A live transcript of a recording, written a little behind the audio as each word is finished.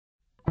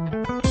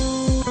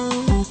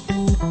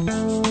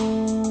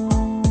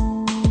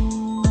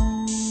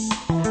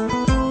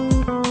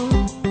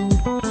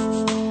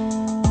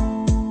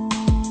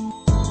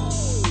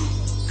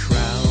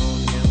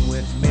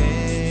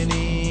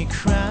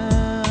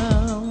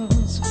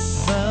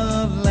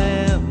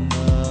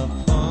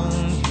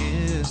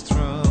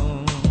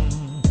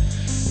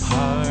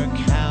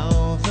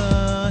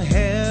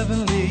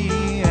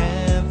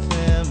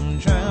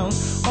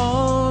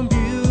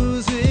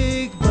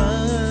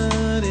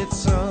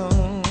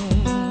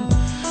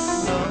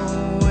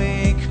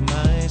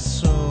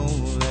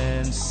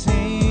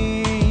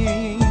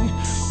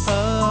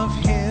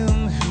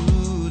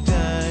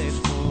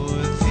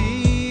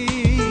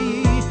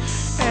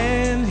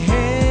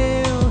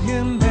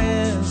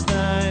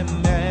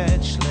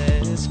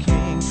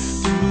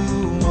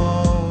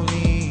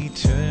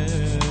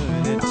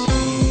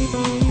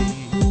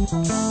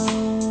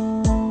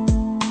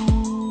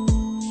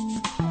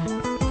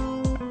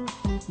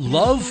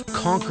Love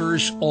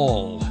conquers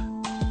all.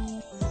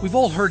 We've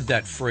all heard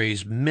that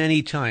phrase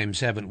many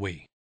times, haven't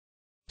we?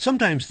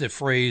 Sometimes the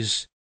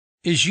phrase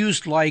is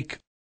used like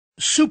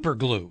super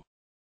glue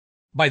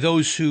by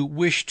those who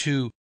wish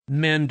to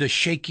mend a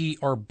shaky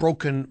or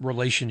broken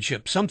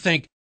relationship. Some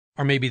think,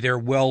 or maybe their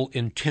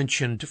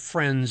well-intentioned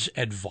friends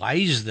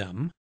advise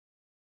them,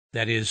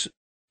 that is,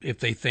 if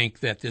they think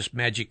that this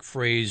magic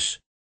phrase,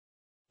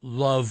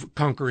 love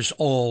conquers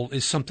all,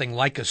 is something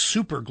like a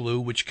super glue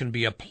which can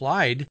be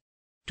applied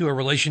to a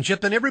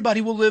relationship, then everybody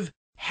will live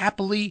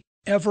happily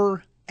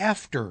ever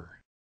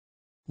after.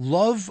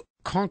 Love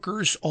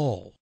conquers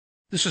all.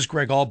 This is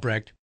Greg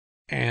Albrecht,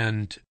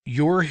 and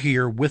you're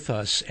here with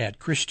us at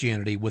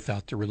Christianity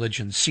Without the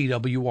Religion,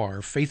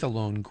 CWR, Faith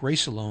Alone,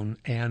 Grace Alone,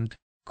 and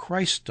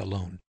Christ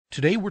Alone.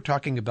 Today we're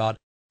talking about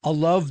a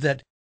love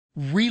that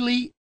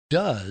really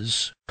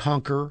does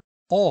conquer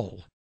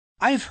all.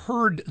 I've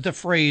heard the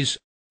phrase,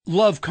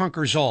 love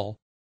conquers all,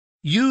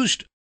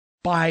 used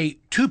by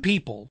two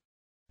people.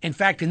 In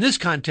fact, in this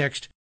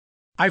context,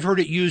 I've heard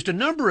it used a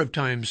number of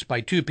times by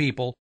two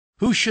people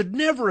who should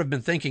never have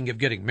been thinking of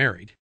getting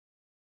married.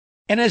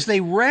 And as they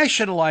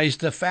rationalized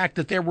the fact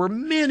that there were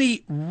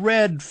many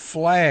red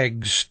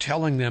flags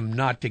telling them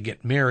not to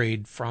get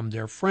married from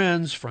their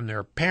friends, from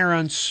their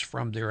parents,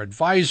 from their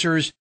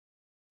advisors,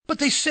 but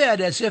they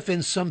said, as if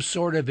in some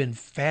sort of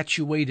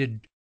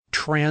infatuated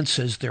trance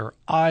as their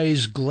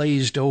eyes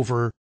glazed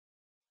over,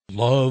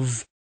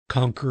 love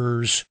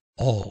conquers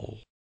all.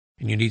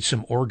 And you need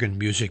some organ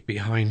music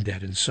behind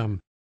that in some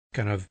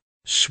kind of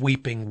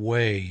sweeping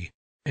way.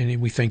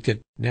 And we think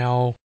that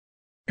now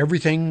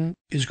everything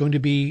is going to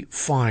be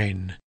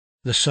fine.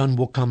 The sun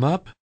will come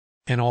up,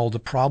 and all the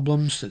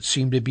problems that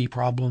seem to be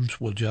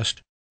problems will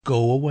just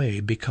go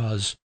away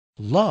because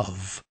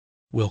love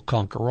will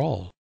conquer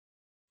all.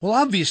 Well,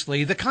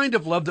 obviously, the kind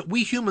of love that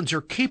we humans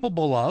are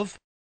capable of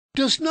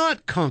does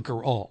not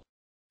conquer all.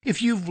 If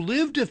you've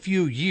lived a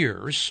few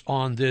years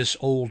on this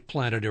old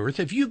planet Earth,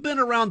 if you've been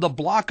around the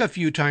block a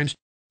few times,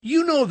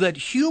 you know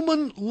that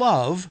human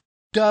love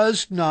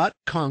does not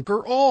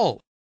conquer all.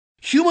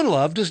 Human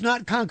love does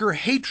not conquer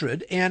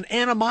hatred and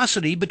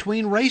animosity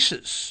between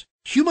races.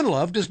 Human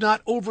love does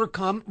not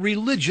overcome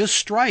religious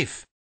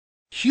strife.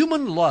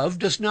 Human love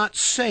does not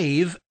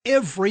save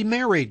every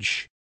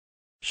marriage.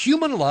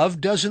 Human love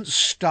doesn't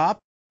stop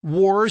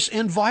wars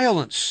and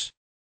violence.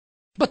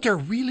 But there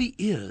really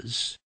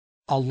is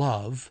a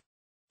love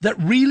that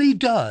really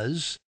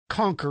does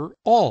conquer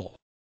all.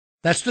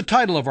 That's the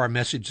title of our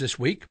message this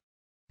week.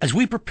 As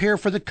we prepare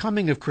for the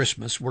coming of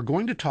Christmas, we're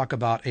going to talk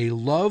about a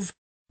love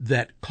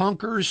that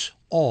conquers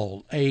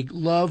all, a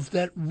love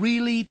that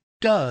really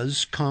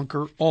does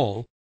conquer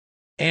all.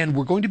 And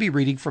we're going to be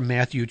reading from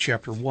Matthew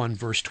chapter 1,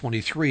 verse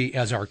 23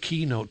 as our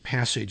keynote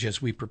passage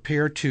as we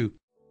prepare to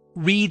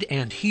read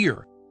and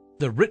hear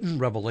the written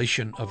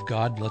revelation of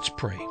God. Let's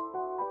pray.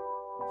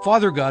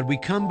 Father God, we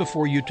come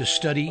before you to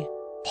study,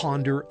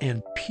 ponder,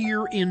 and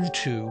peer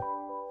into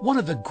one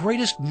of the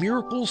greatest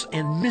miracles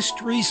and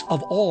mysteries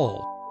of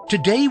all.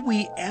 Today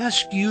we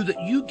ask you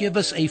that you give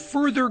us a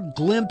further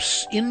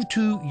glimpse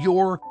into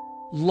your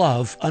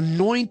love.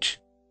 Anoint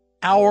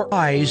our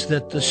eyes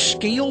that the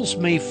scales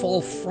may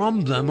fall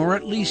from them, or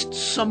at least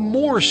some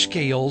more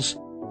scales,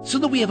 so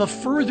that we have a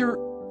further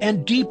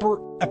and deeper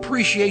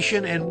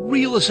appreciation and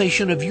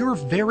realization of your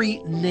very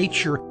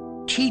nature.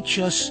 Teach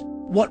us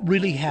what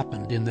really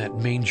happened in that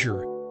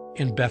manger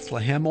in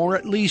Bethlehem, or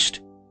at least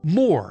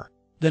more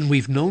than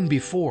we've known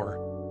before,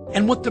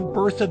 and what the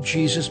birth of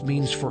Jesus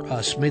means for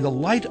us. May the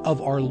light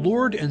of our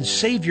Lord and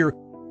Savior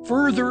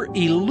further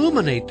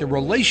illuminate the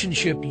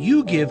relationship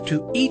you give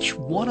to each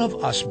one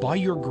of us by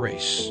your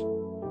grace.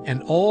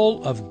 And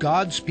all of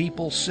God's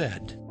people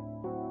said,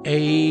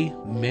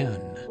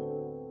 Amen.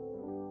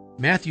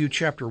 Matthew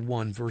chapter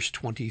 1, verse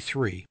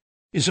 23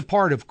 is a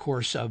part, of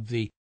course, of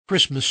the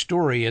Christmas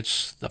story.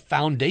 It's the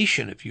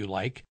foundation, if you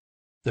like,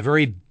 the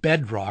very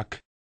bedrock.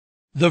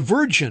 The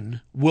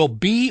virgin will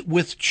be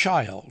with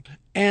child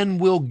and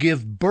will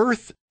give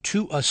birth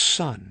to a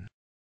son,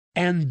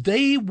 and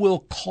they will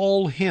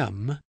call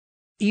him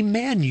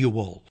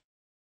Emmanuel,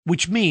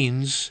 which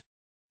means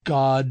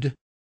God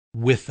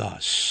with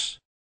us.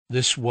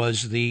 This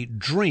was the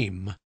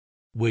dream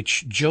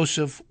which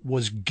Joseph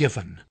was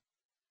given,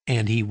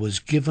 and he was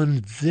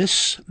given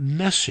this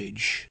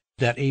message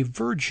that a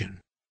virgin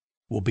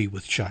will be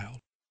with child,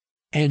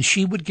 and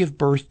she would give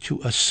birth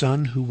to a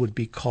son who would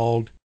be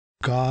called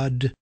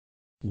God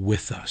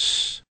with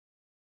us.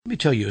 Let me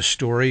tell you a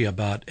story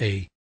about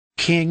a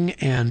king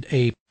and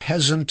a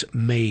peasant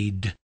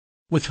maid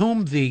with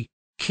whom the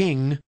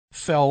king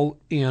fell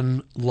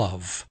in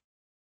love.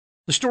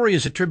 The story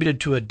is attributed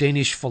to a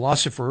Danish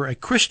philosopher, a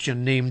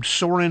Christian named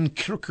Soren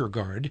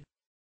Kierkegaard,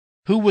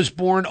 who was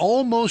born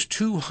almost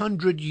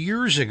 200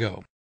 years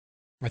ago.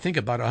 I think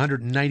about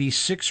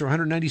 196 or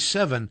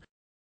 197,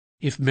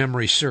 if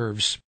memory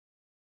serves.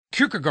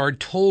 Kierkegaard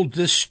told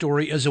this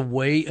story as a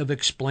way of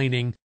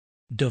explaining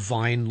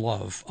divine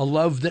love, a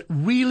love that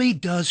really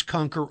does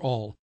conquer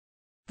all.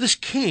 This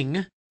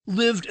king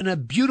lived in a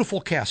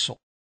beautiful castle.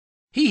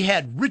 He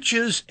had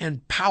riches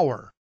and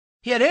power.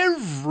 He had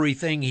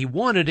everything he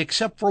wanted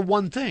except for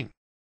one thing.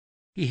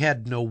 He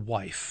had no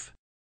wife,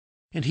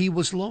 and he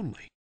was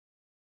lonely.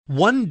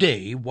 One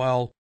day,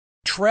 while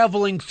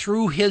traveling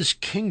through his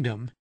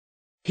kingdom,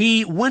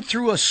 he went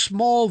through a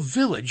small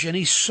village and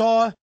he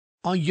saw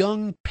a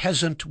young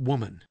peasant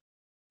woman.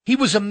 He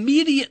was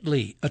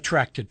immediately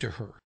attracted to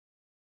her.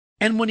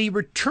 And when he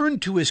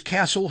returned to his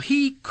castle,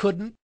 he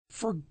couldn't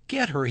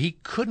forget her. He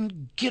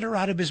couldn't get her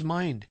out of his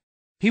mind.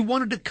 He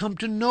wanted to come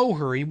to know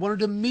her. He wanted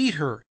to meet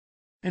her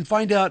and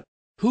find out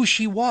who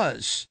she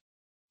was,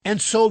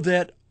 and so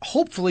that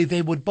hopefully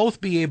they would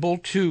both be able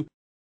to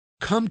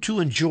come to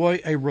enjoy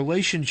a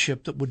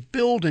relationship that would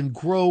build and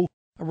grow,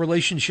 a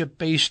relationship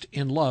based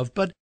in love.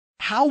 But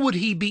how would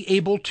he be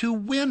able to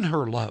win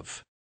her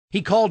love?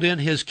 He called in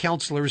his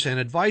counselors and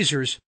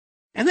advisors,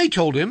 and they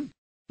told him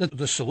that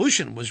the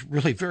solution was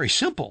really very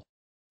simple.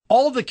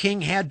 All the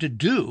king had to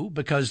do,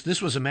 because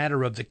this was a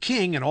matter of the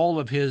king and all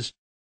of his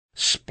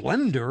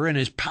splendor and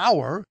his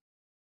power,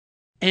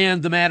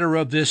 and the matter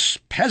of this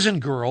peasant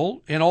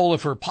girl and all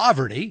of her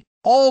poverty,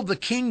 all the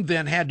king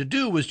then had to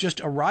do was just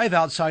arrive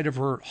outside of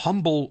her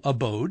humble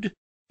abode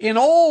in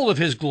all of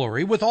his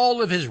glory, with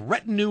all of his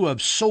retinue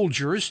of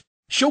soldiers,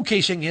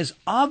 showcasing his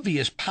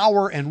obvious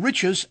power and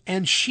riches,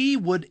 and she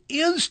would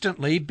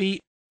instantly be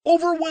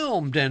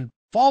overwhelmed and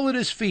fall at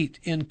his feet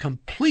in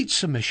complete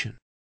submission.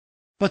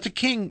 But the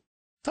king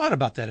thought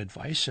about that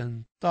advice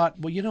and thought,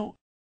 well,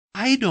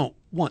 I don't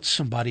want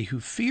somebody who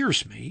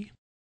fears me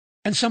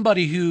and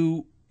somebody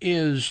who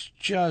is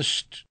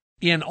just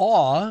in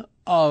awe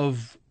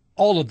of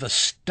all of the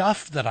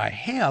stuff that I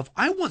have.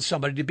 I want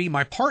somebody to be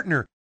my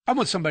partner. I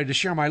want somebody to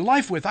share my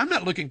life with. I'm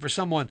not looking for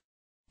someone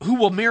who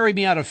will marry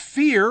me out of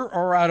fear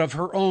or out of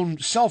her own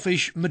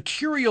selfish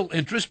material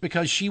interest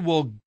because she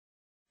will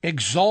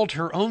exalt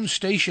her own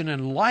station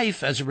in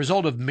life as a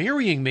result of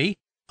marrying me.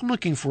 I'm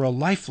looking for a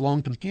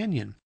lifelong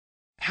companion.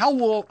 How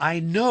will I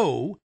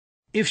know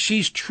if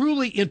she's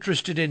truly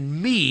interested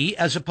in me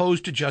as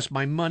opposed to just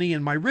my money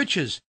and my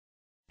riches?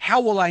 How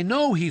will I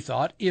know, he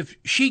thought, if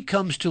she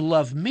comes to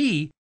love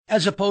me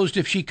as opposed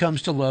if she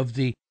comes to love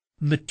the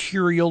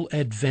material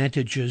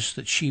advantages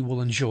that she will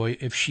enjoy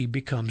if she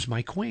becomes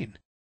my queen?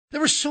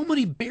 There were so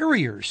many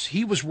barriers.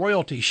 He was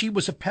royalty. She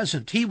was a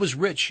peasant. He was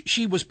rich.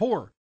 She was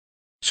poor.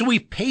 So he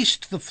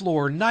paced the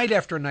floor night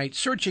after night,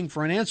 searching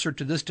for an answer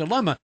to this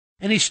dilemma,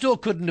 and he still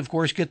couldn't, of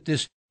course, get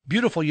this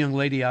beautiful young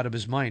lady out of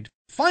his mind.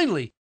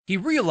 Finally, he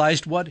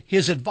realized what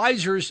his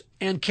advisors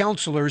and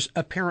counselors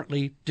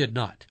apparently did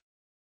not.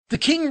 The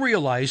king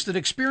realized that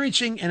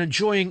experiencing and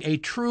enjoying a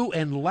true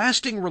and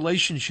lasting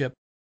relationship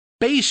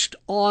based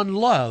on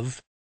love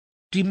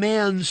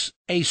demands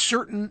a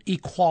certain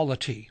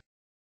equality.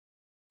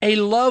 A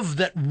love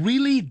that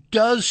really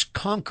does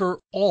conquer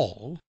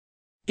all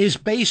is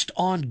based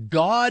on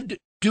God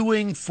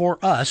doing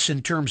for us,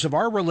 in terms of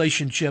our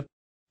relationship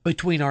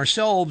between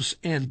ourselves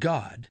and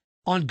God,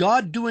 on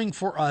God doing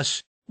for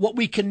us what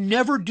we can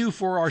never do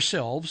for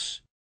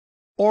ourselves,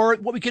 or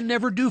what we can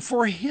never do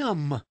for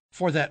Him,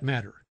 for that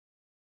matter.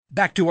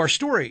 Back to our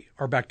story,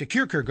 or back to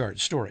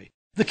Kierkegaard's story.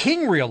 The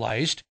king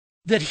realized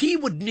that he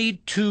would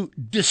need to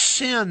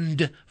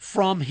descend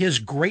from his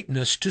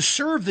greatness to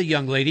serve the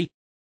young lady,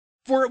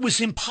 for it was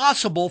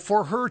impossible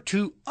for her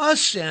to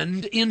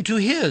ascend into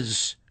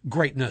his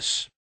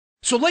greatness.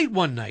 So late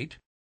one night,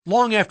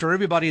 long after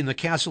everybody in the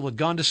castle had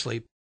gone to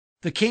sleep,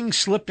 the king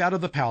slipped out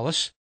of the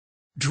palace,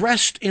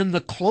 dressed in the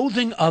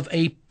clothing of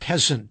a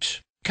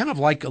peasant, kind of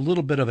like a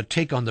little bit of a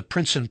take on the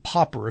Prince and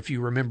Pauper, if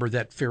you remember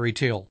that fairy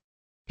tale.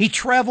 He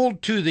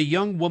traveled to the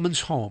young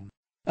woman's home,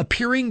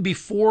 appearing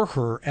before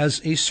her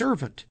as a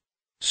servant,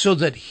 so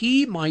that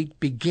he might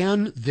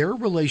begin their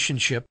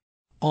relationship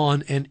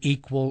on an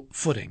equal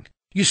footing.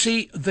 You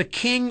see, the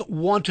king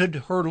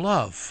wanted her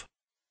love,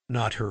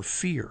 not her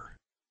fear.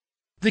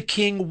 The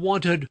king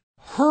wanted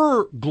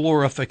her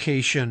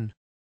glorification,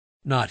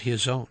 not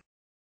his own.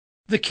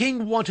 The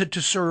king wanted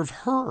to serve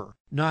her,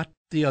 not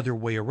the other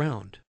way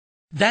around.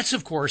 That's,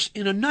 of course,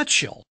 in a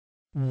nutshell,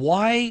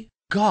 why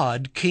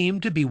God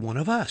came to be one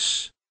of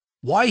us.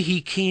 why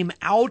he came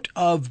out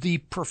of the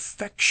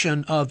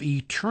perfection of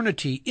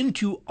eternity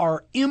into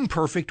our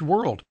imperfect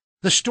world.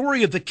 The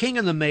story of the king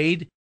and the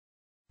maid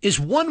is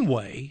one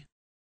way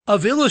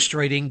of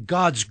illustrating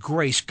God's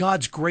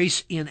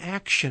grace in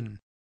action.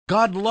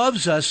 God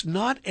loves us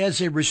not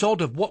as a result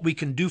of what we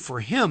can do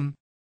for him,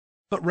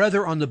 but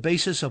rather on the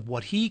basis of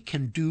what he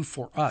can do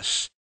for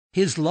us.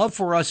 His love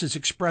for us is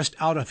expressed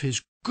out of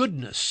his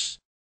goodness,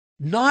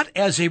 not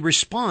as a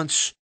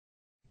response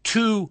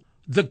to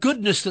the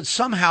goodness that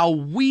somehow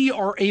we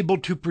are able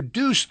to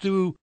produce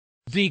through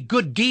the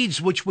good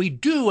deeds which we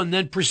do and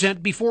then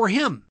present before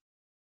him.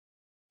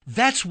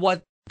 That's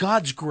what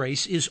God's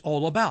grace is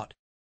all about.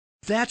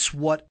 That's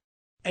what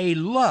a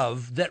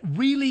love that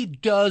really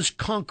does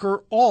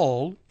conquer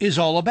all is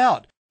all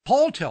about.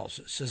 Paul tells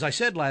us, as I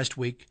said last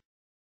week,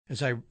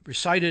 as I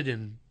recited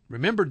and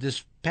remembered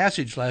this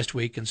passage last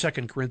week in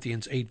 2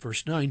 Corinthians 8,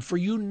 verse 9, "For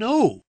you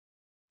know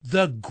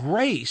the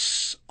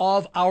grace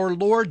of our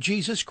Lord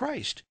Jesus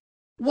Christ."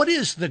 What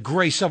is the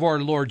grace of our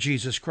Lord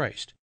Jesus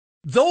Christ?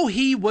 Though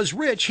he was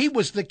rich, he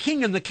was the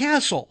king in the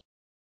castle.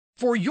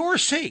 For your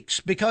sakes,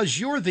 because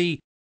you're the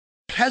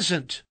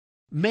peasant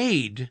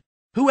maid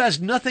who has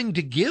nothing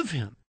to give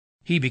him,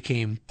 he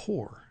became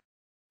poor,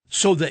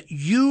 so that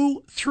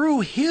you,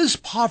 through his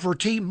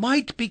poverty,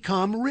 might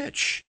become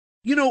rich.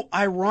 You know,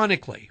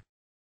 ironically,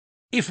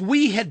 if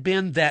we had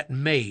been that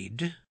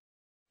maid,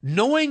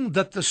 knowing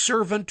that the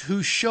servant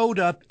who showed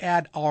up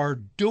at our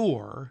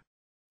door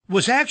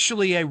was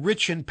actually a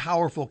rich and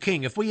powerful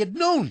king, if we had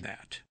known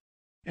that,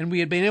 and we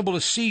had been able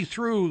to see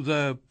through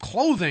the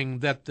clothing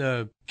that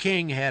the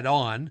king had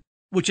on,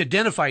 which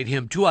identified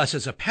him to us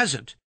as a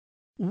peasant,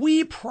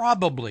 we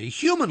probably,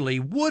 humanly,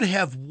 would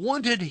have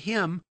wanted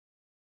him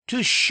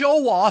to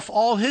show off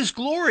all his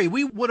glory.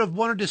 We would have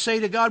wanted to say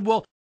to God,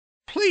 well,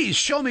 please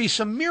show me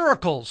some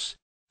miracles.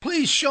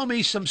 Please show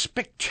me some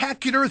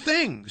spectacular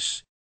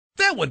things.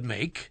 That would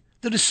make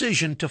the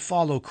decision to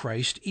follow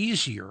Christ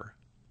easier,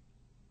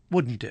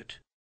 wouldn't it?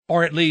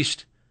 Or at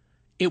least,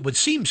 it would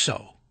seem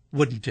so,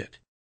 wouldn't it?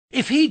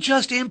 If he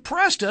just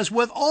impressed us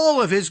with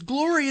all of his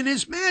glory and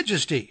his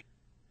majesty.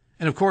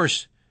 And of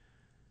course,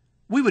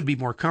 we would be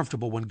more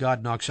comfortable when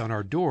God knocks on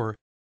our door,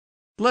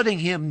 letting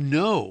him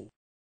know,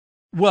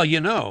 well, you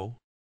know,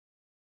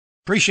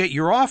 appreciate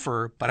your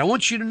offer, but I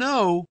want you to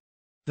know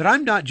that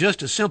I'm not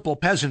just a simple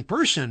peasant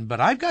person,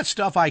 but I've got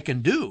stuff I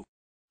can do.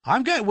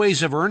 I've got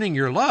ways of earning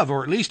your love,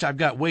 or at least I've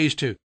got ways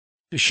to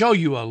show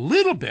you a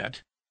little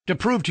bit, to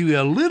prove to you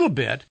a little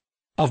bit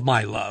of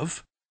my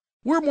love.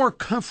 We're more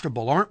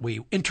comfortable, aren't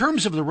we, in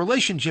terms of the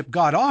relationship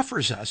God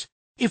offers us,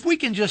 if we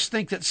can just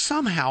think that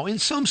somehow, in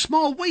some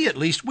small way at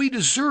least, we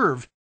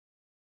deserve,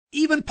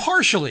 even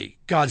partially,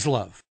 God's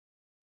love.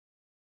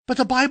 But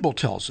the Bible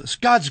tells us,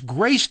 God's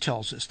grace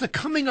tells us, the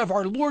coming of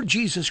our Lord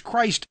Jesus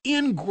Christ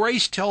in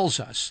grace tells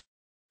us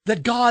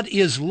that God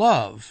is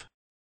love,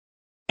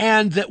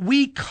 and that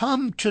we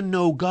come to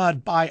know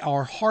God by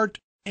our heart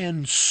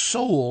and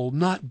soul,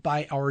 not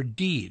by our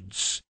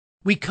deeds.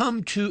 We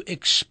come to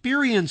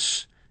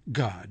experience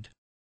God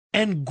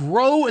and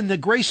grow in the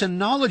grace and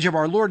knowledge of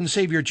our Lord and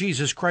Savior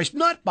Jesus Christ,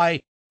 not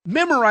by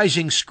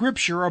memorizing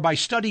Scripture or by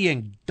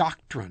studying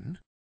doctrine.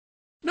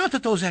 Not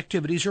that those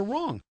activities are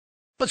wrong,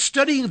 but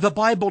studying the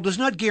Bible does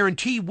not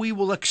guarantee we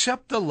will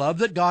accept the love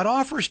that God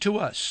offers to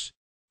us.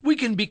 We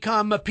can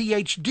become a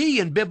PhD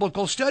in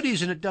biblical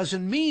studies, and it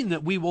doesn't mean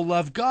that we will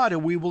love God or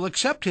we will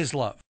accept his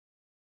love.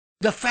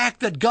 The fact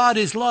that God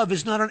is love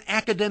is not an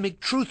academic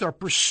truth or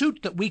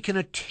pursuit that we can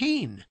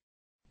attain.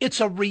 It's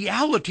a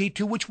reality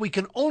to which we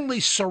can only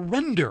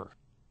surrender.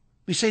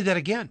 Let me say that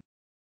again.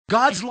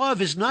 God's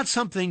love is not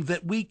something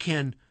that we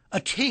can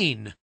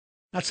attain,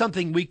 not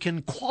something we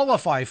can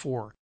qualify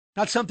for,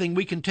 not something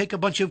we can take a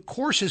bunch of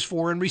courses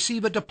for and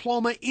receive a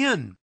diploma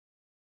in.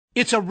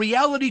 It's a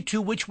reality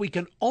to which we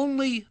can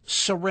only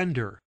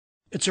surrender.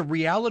 It's a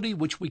reality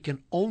which we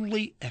can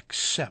only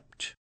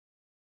accept.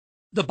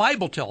 The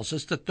Bible tells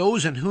us that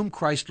those in whom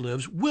Christ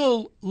lives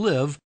will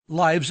live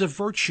lives of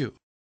virtue.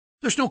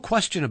 There's no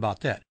question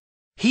about that.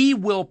 He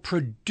will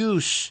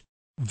produce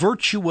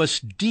virtuous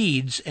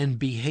deeds and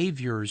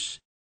behaviors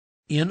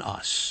in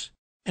us,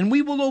 and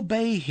we will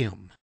obey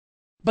him.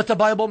 But the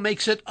Bible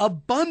makes it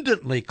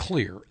abundantly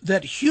clear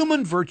that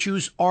human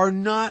virtues are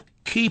not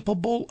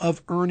capable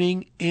of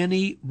earning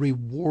any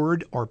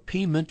reward or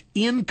payment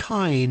in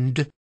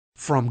kind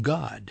from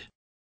God.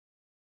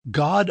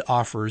 God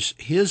offers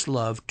his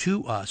love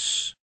to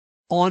us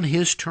on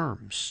his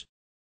terms,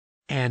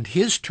 and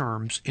his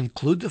terms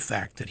include the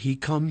fact that he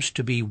comes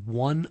to be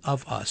one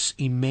of us,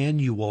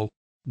 Emmanuel,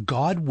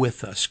 God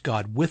with us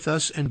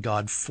and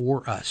God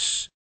for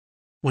us.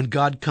 When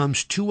God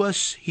comes to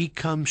us, he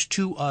comes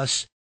to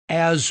us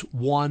as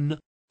one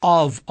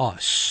of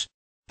us,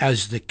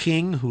 as the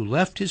king who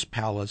left his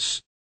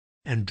palace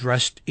and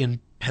dressed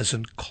in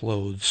peasant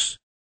clothes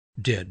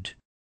did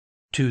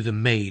to the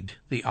maid,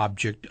 the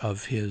object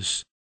of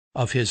his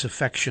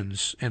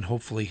affections and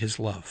hopefully his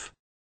love.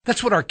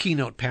 That's what our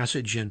keynote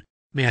passage in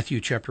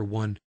Matthew chapter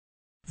 1,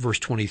 verse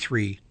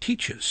 23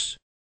 teaches.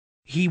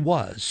 He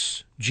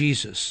was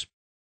Jesus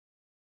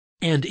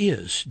and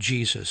is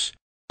Jesus,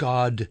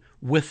 God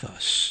with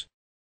us.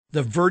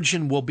 The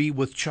virgin will be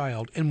with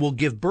child and will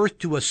give birth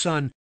to a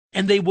son,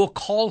 and they will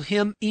call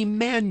him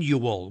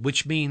Emmanuel,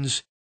 which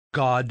means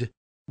God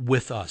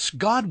with us.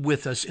 God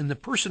with us in the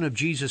person of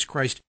Jesus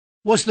Christ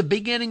was the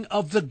beginning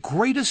of the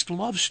greatest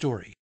love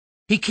story.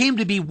 He came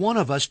to be one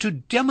of us to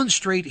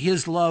demonstrate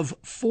his love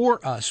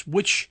for us,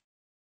 which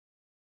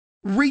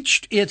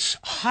reached its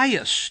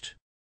highest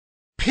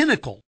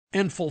pinnacle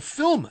and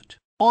fulfillment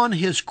on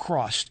his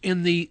cross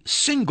in the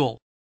single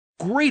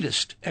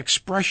greatest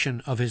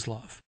expression of his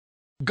love.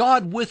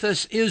 God with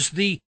us is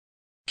the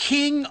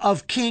King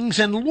of kings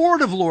and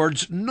Lord of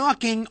lords,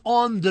 knocking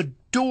on the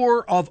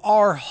door of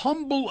our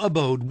humble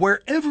abode,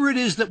 wherever it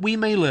is that we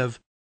may live,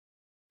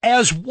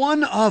 as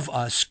one of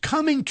us,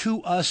 coming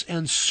to us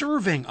and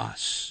serving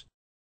us.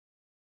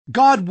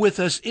 God with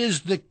us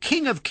is the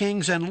King of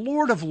kings and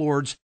Lord of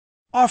lords,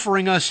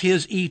 offering us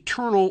his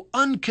eternal,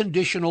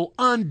 unconditional,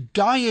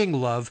 undying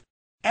love,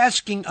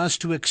 asking us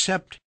to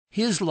accept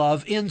his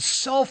love in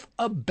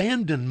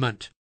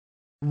self-abandonment,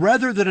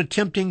 rather than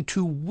attempting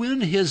to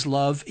win his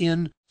love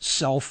in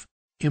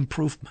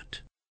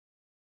self-improvement.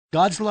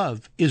 God's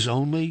love is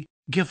only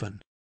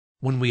given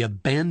when we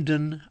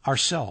abandon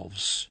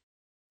ourselves,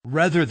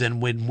 rather than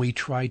when we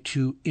try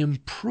to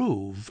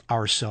improve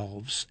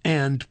ourselves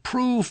and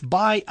prove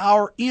by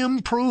our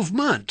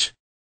improvement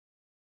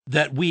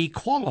that we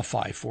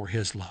qualify for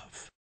his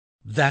love.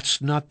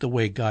 That's not the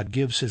way God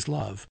gives his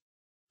love.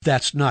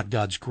 That's not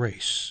God's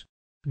grace.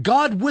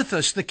 God with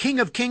us, the King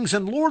of kings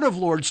and Lord of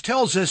lords,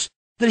 tells us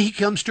that he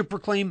comes to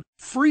proclaim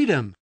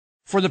freedom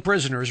for the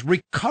prisoners,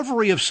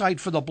 recovery of sight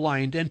for the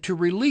blind, and to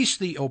release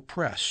the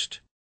oppressed.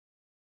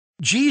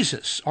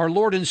 Jesus, our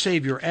Lord and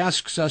Savior,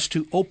 asks us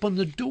to open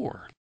the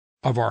door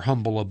of our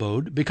humble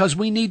abode because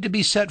we need to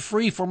be set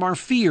free from our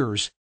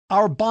fears,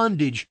 our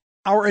bondage,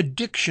 our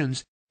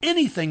addictions,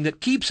 anything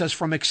that keeps us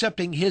from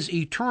accepting his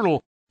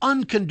eternal,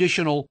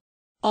 unconditional,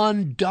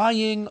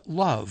 undying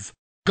love.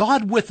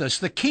 God with us,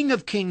 the King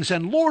of kings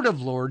and Lord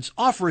of lords,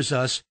 offers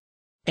us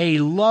a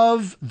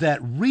love that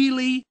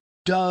really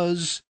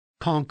does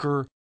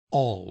conquer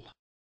all.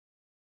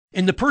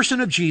 In the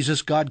person of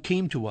Jesus, God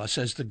came to us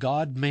as the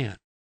God-man,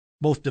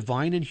 both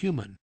divine and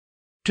human,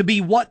 to be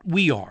what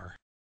we are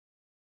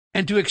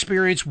and to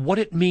experience what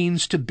it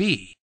means to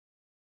be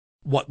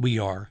what we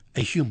are,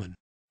 a human.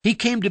 He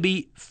came to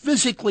be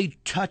physically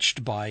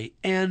touched by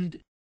and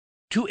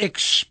to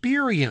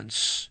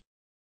experience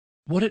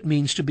what it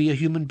means to be a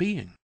human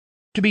being,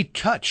 to be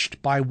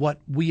touched by what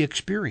we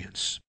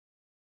experience.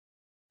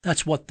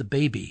 That's what the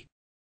baby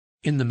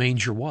in the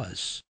manger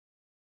was.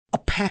 A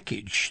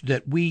package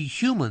that we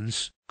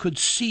humans could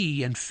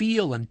see and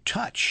feel and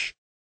touch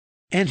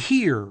and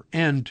hear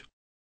and,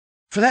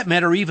 for that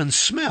matter, even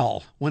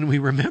smell when we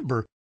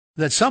remember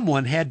that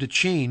someone had to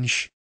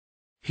change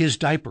his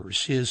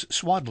diapers, his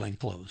swaddling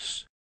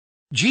clothes.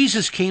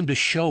 Jesus came to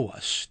show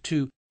us,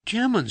 to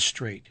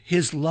demonstrate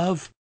his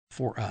love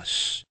for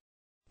us,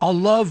 a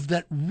love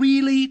that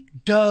really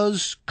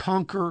does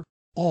conquer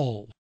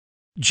all.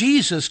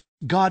 Jesus,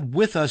 God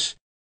with us,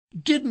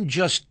 didn't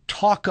just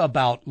talk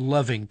about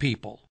loving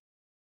people.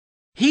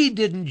 He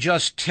didn't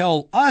just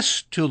tell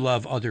us to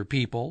love other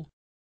people.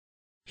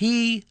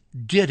 He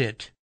did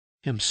it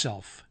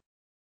himself.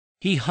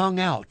 He hung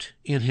out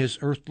in his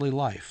earthly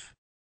life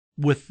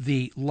with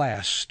the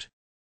last,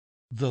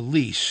 the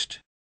least,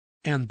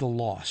 and the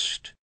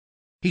lost.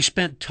 He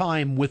spent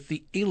time with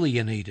the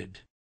alienated,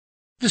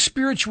 the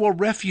spiritual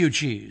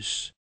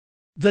refugees,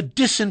 the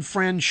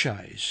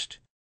disenfranchised.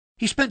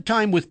 He spent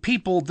time with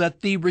people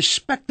that the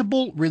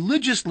respectable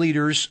religious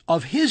leaders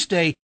of his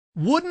day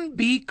wouldn't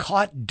be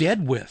caught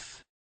dead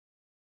with.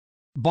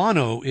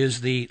 Bono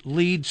is the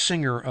lead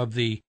singer of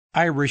the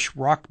Irish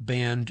rock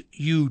band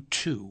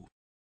U2.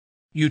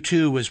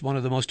 U2 is one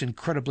of the most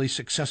incredibly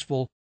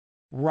successful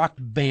rock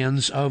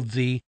bands of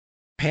the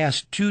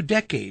past 2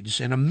 decades,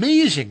 and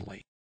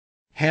amazingly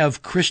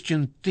have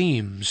Christian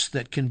themes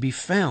that can be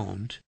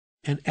found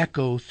and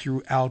echo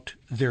throughout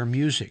their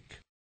music.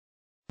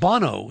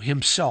 Bono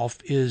himself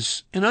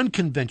is an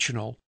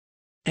unconventional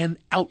and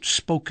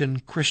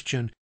outspoken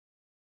Christian.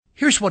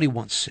 Here's what he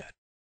once said: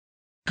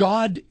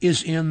 God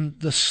is in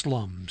the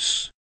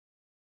slums,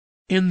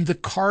 in the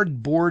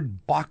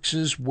cardboard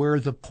boxes where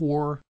the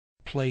poor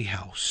play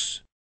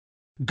house.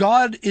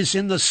 God is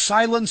in the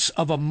silence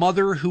of a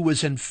mother who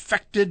has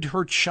infected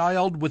her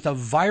child with a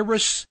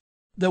virus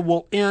that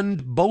will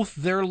end both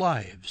their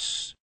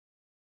lives.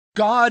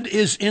 God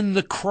is in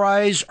the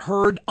cries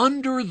heard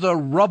under the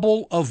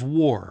rubble of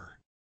war.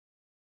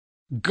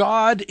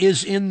 God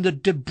is in the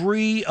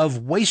debris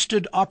of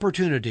wasted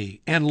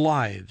opportunity and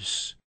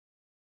lives.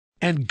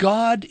 And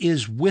God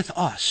is with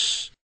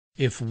us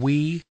if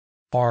we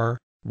are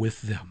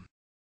with them.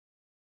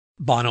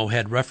 Bono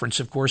had reference,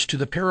 of course, to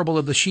the parable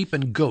of the sheep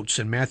and goats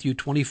in Matthew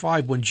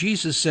 25, when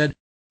Jesus said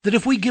that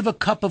if we give a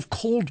cup of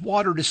cold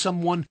water to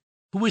someone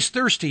who is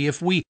thirsty, if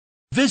we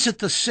visit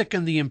the sick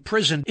and the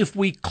imprisoned, if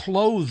we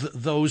clothe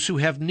those who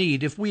have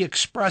need, if we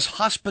express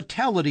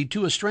hospitality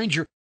to a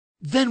stranger,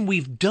 then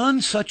we've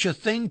done such a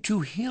thing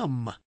to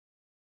him.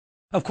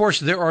 Of course,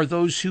 there are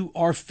those who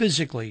are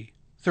physically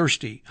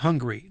thirsty,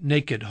 hungry,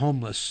 naked,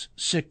 homeless,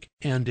 sick,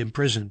 and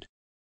imprisoned.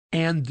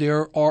 And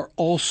there are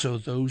also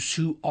those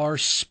who are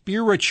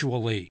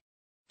spiritually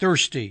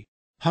thirsty,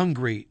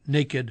 hungry,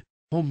 naked,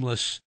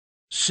 homeless,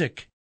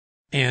 sick,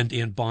 and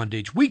in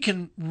bondage. We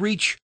can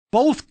reach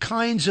both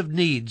kinds of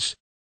needs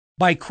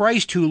by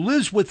Christ who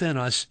lives within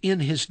us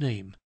in his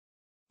name.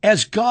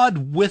 As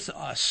God with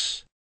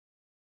us,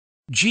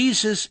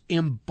 Jesus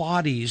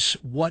embodies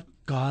what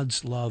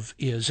God's love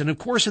is. And of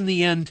course, in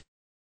the end,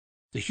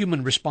 the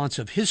human response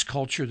of his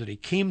culture that he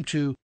came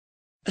to,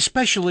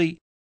 especially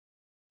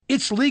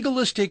its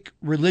legalistic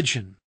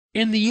religion,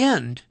 in the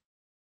end,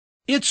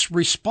 its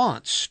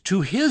response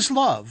to his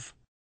love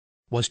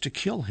was to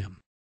kill him.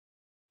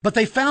 But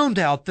they found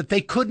out that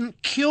they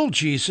couldn't kill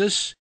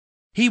Jesus.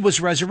 He was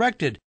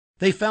resurrected.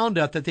 They found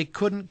out that they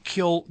couldn't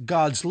kill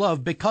God's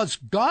love because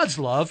God's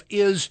love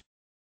is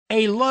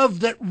a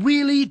love that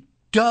really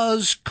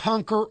does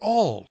conquer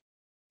all.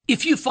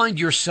 If you find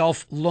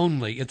yourself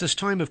lonely at this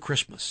time of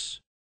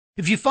Christmas,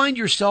 if you find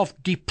yourself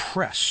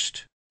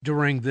depressed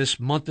during this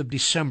month of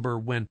December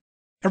when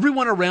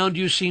everyone around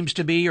you seems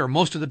to be, or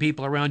most of the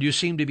people around you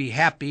seem to be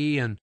happy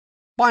and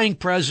buying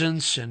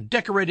presents and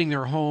decorating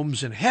their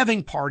homes and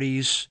having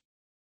parties,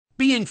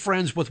 being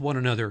friends with one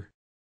another.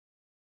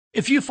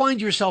 If you find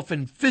yourself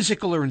in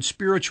physical or in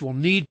spiritual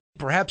need,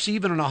 perhaps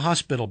even in a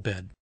hospital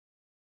bed,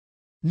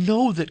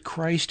 know that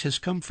Christ has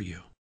come for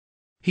you.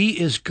 He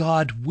is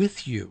God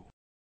with you.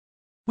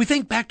 We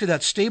think back to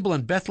that stable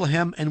in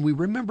Bethlehem and we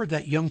remember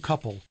that young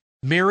couple,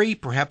 Mary,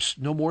 perhaps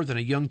no more than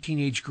a young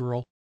teenage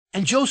girl,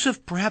 and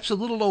Joseph, perhaps a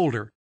little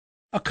older,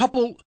 a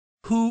couple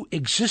who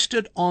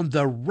existed on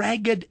the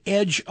ragged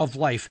edge of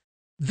life.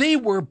 They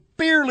were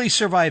barely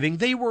surviving.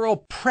 They were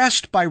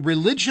oppressed by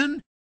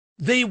religion.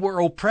 They were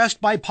oppressed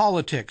by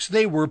politics.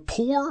 They were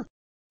poor.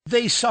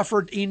 They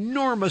suffered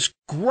enormous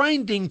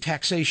grinding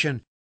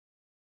taxation.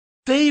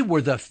 They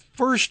were the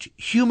first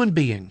human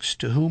beings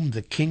to whom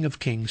the King of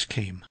Kings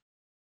came.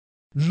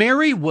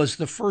 Mary was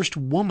the first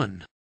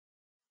woman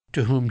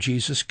to whom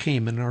Jesus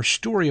came. In our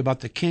story about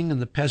the king and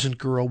the peasant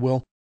girl,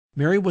 well,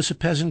 Mary was a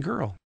peasant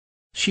girl.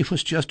 She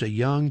was just a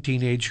young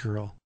teenage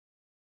girl.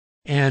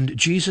 And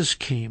Jesus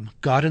came,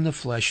 God in the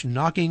flesh,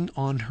 knocking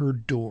on her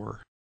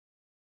door,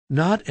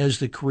 not as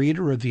the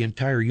creator of the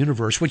entire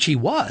universe, which he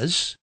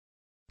was,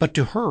 but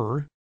to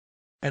her,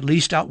 at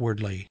least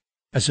outwardly,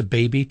 as a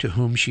baby to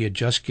whom she had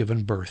just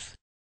given birth.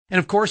 And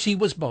of course he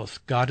was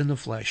both God in the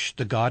flesh,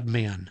 the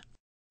God-man.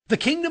 The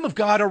kingdom of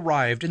God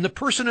arrived. In the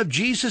person of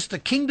Jesus, the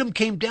kingdom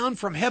came down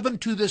from heaven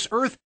to this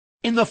earth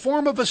in the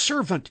form of a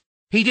servant.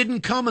 He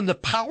didn't come in the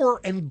power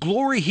and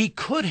glory he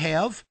could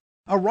have,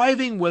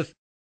 arriving with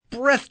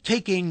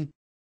breathtaking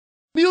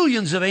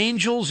millions of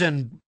angels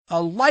and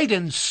a light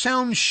and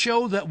sound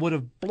show that would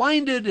have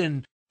blinded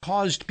and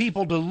caused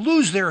people to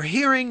lose their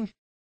hearing.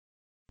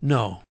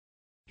 No,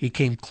 he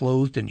came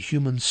clothed in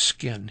human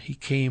skin. He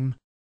came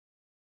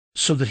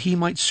so that he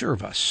might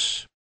serve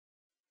us.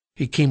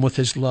 He came with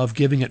his love,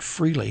 giving it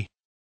freely,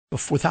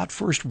 without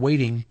first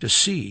waiting to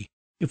see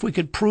if we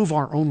could prove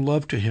our own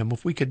love to him,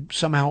 if we could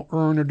somehow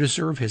earn or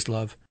deserve his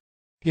love.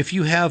 If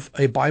you have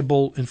a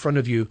Bible in front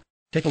of you,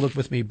 take a look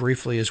with me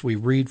briefly as we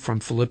read from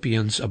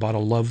Philippians about a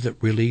love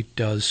that really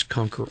does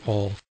conquer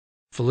all.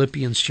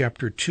 Philippians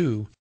chapter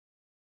 2,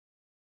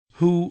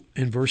 who,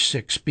 in verse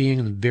 6, being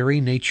in very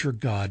nature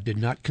God, did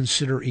not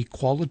consider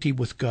equality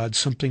with God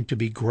something to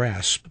be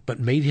grasped, but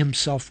made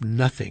himself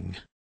nothing.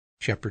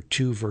 Chapter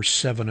 2, verse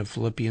 7 of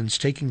Philippians,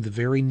 taking the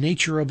very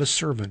nature of a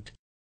servant,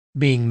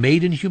 being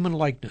made in human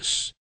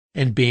likeness,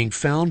 and being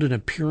found in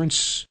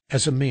appearance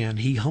as a man,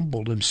 he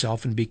humbled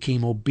himself and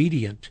became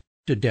obedient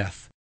to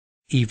death,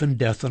 even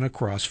death on a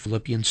cross.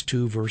 Philippians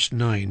 2, verse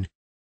 9.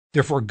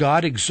 Therefore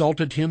God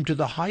exalted him to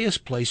the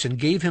highest place and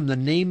gave him the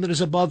name that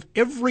is above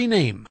every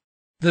name,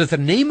 that at the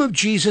name of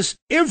Jesus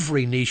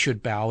every knee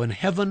should bow in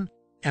heaven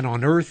and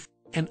on earth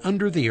and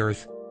under the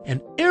earth,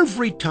 and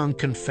every tongue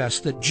confess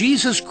that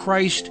Jesus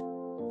Christ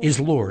is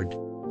Lord,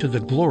 to the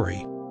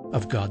glory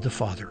of God the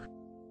Father.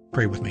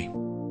 Pray with me.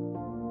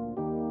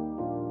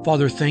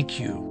 Father,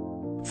 thank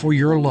you for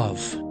your love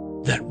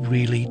that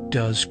really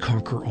does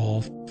conquer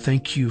all.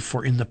 Thank you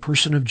for in the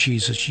person of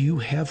Jesus you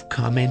have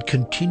come and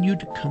continue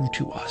to come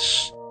to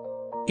us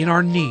in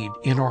our need,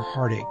 in our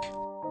heartache,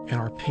 in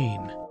our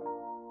pain,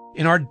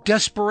 in our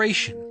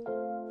desperation.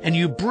 And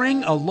you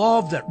bring a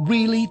love that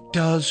really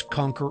does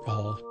conquer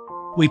all.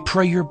 We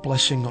pray your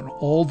blessing on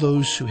all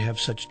those who have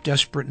such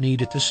desperate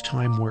need at this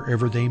time,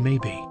 wherever they may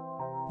be.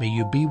 May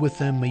you be with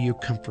them. May you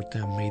comfort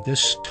them. May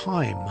this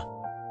time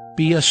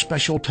be a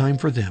special time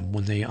for them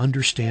when they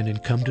understand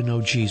and come to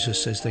know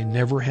Jesus as they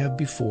never have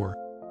before.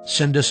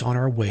 Send us on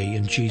our way.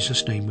 In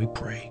Jesus' name we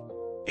pray.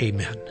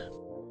 Amen.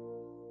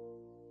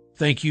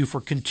 Thank you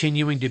for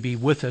continuing to be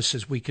with us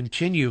as we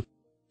continue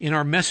in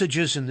our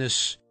messages in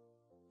this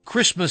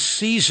Christmas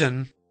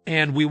season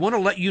And we want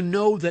to let you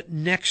know that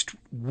next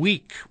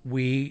week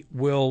we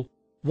will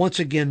once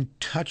again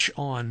touch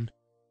on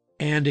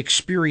and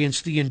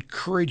experience the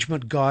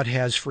encouragement God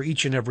has for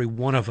each and every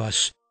one of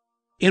us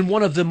in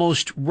one of the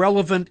most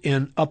relevant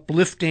and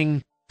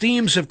uplifting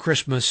themes of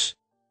Christmas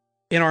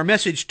in our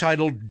message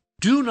titled,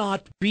 Do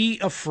Not Be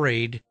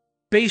Afraid,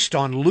 based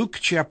on Luke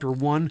chapter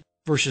 1,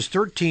 verses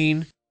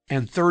 13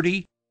 and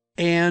 30,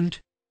 and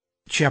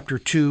chapter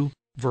 2,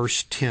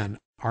 verse 10.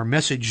 Our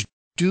message,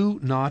 Do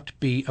Not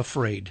Be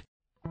Afraid.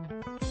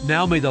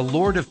 Now may the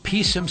Lord of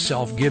peace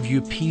himself give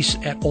you peace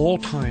at all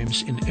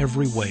times in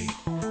every way.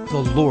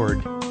 The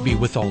Lord be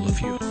with all of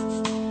you.